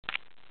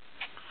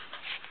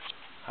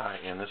Hi,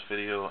 in this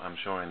video I'm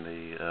showing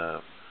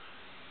the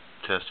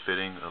test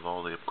fitting of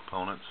all the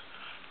components.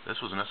 This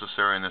was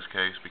necessary in this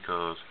case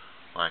because,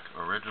 like,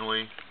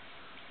 originally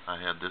I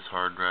had this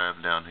hard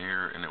drive down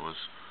here and it was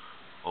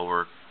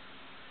over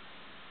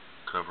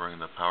covering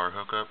the power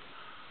hookup.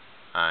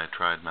 I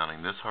tried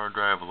mounting this hard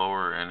drive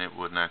lower and it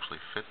wouldn't actually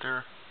fit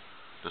there.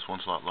 This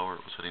one's a lot lower,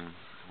 it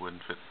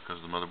wouldn't fit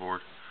because of the motherboard.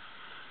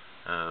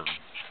 I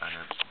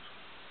have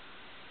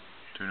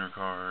tuner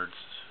cards.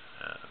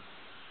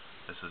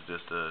 This is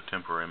just a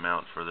temporary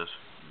mount for this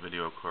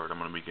video card. I'm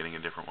going to be getting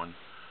a different one.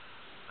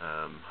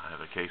 I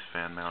have a case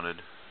fan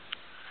mounted.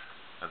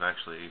 I've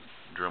actually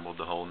dremelled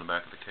the hole in the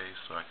back of the case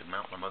so I can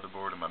mount my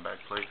motherboard and my back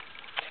plate.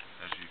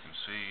 As you can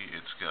see,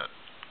 it's got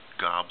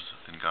gobs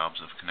and gobs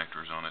of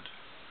connectors on it,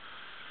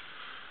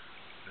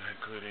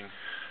 including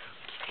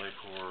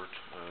DisplayPort,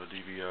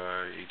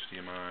 DVI,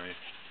 HDMI.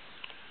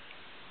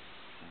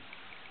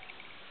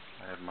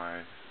 I have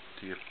my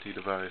TFT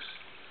device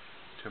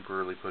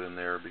temporarily put in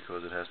there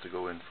because it has to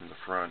go in from the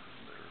front.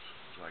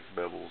 There's like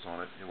bevels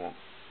on it.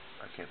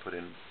 I can't put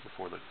in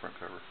before the front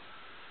cover.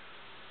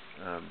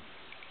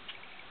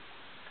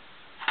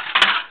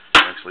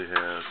 It actually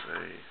has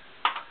a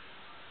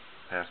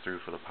pass-through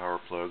for the power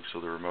plug, so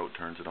the remote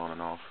turns it on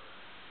and off.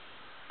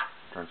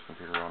 Turns the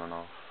computer on and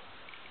off.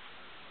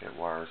 It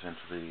wires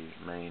into the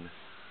main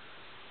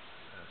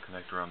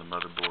connector on the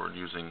motherboard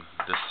using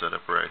this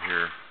setup right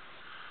here,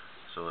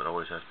 so it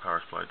always has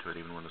power supply to it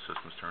even when the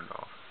system's turned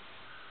off.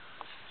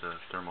 It's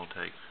a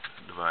thermal-take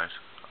device.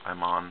 I'm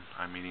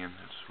median.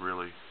 It's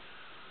really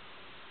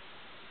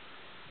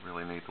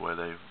neat the way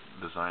they've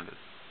designed it,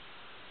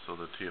 so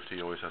the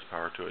TFT always has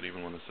power to it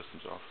even when the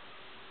system's off.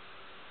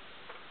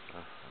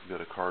 I've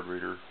got a card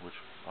reader, which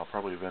I'll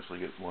probably eventually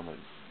get one that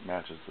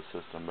matches the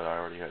system, but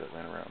I already had it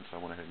laying around, so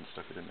I went ahead and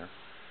stuck it in there.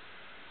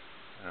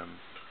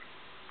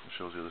 It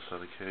shows you the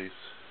side of the case.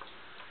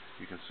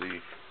 You can see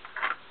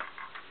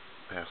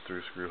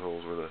pass-through screw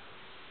holes where the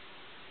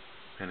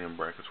pinion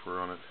brackets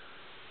were on it.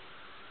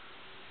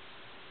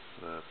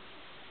 The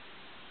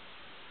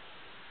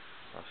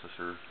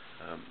processor,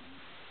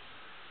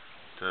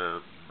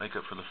 to make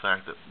up for the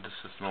fact that this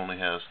system only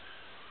has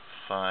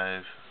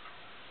 5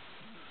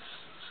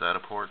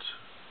 SATA ports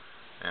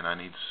and I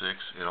need 6.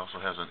 It also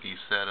has an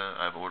eSATA.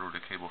 I've ordered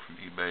a cable from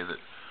eBay that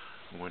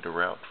I'm going to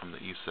route from the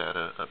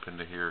eSATA up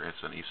into here.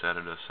 It's an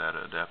eSATA to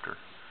SATA adapter,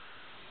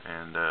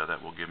 and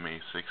that will give me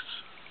 6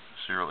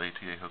 serial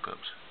ATA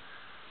hookups,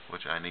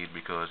 which I need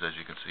because, as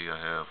you can see, I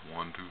have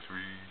 1, 2,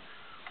 3,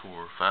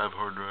 4, 5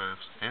 hard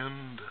drives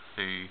and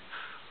a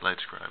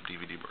LightScribe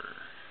DVD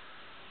burner.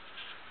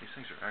 These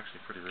things are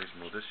actually pretty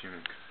reasonable. This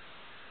unit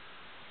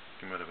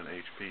came out of an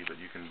HP, but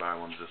you can buy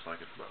one just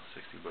like it for about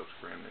 $60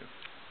 brand new.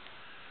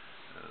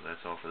 That's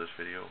all for this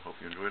video. Hope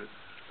you enjoyed it.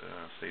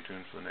 Stay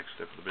tuned for the next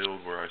step of the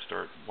build where I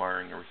start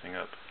wiring everything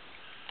up.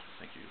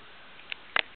 Thank you.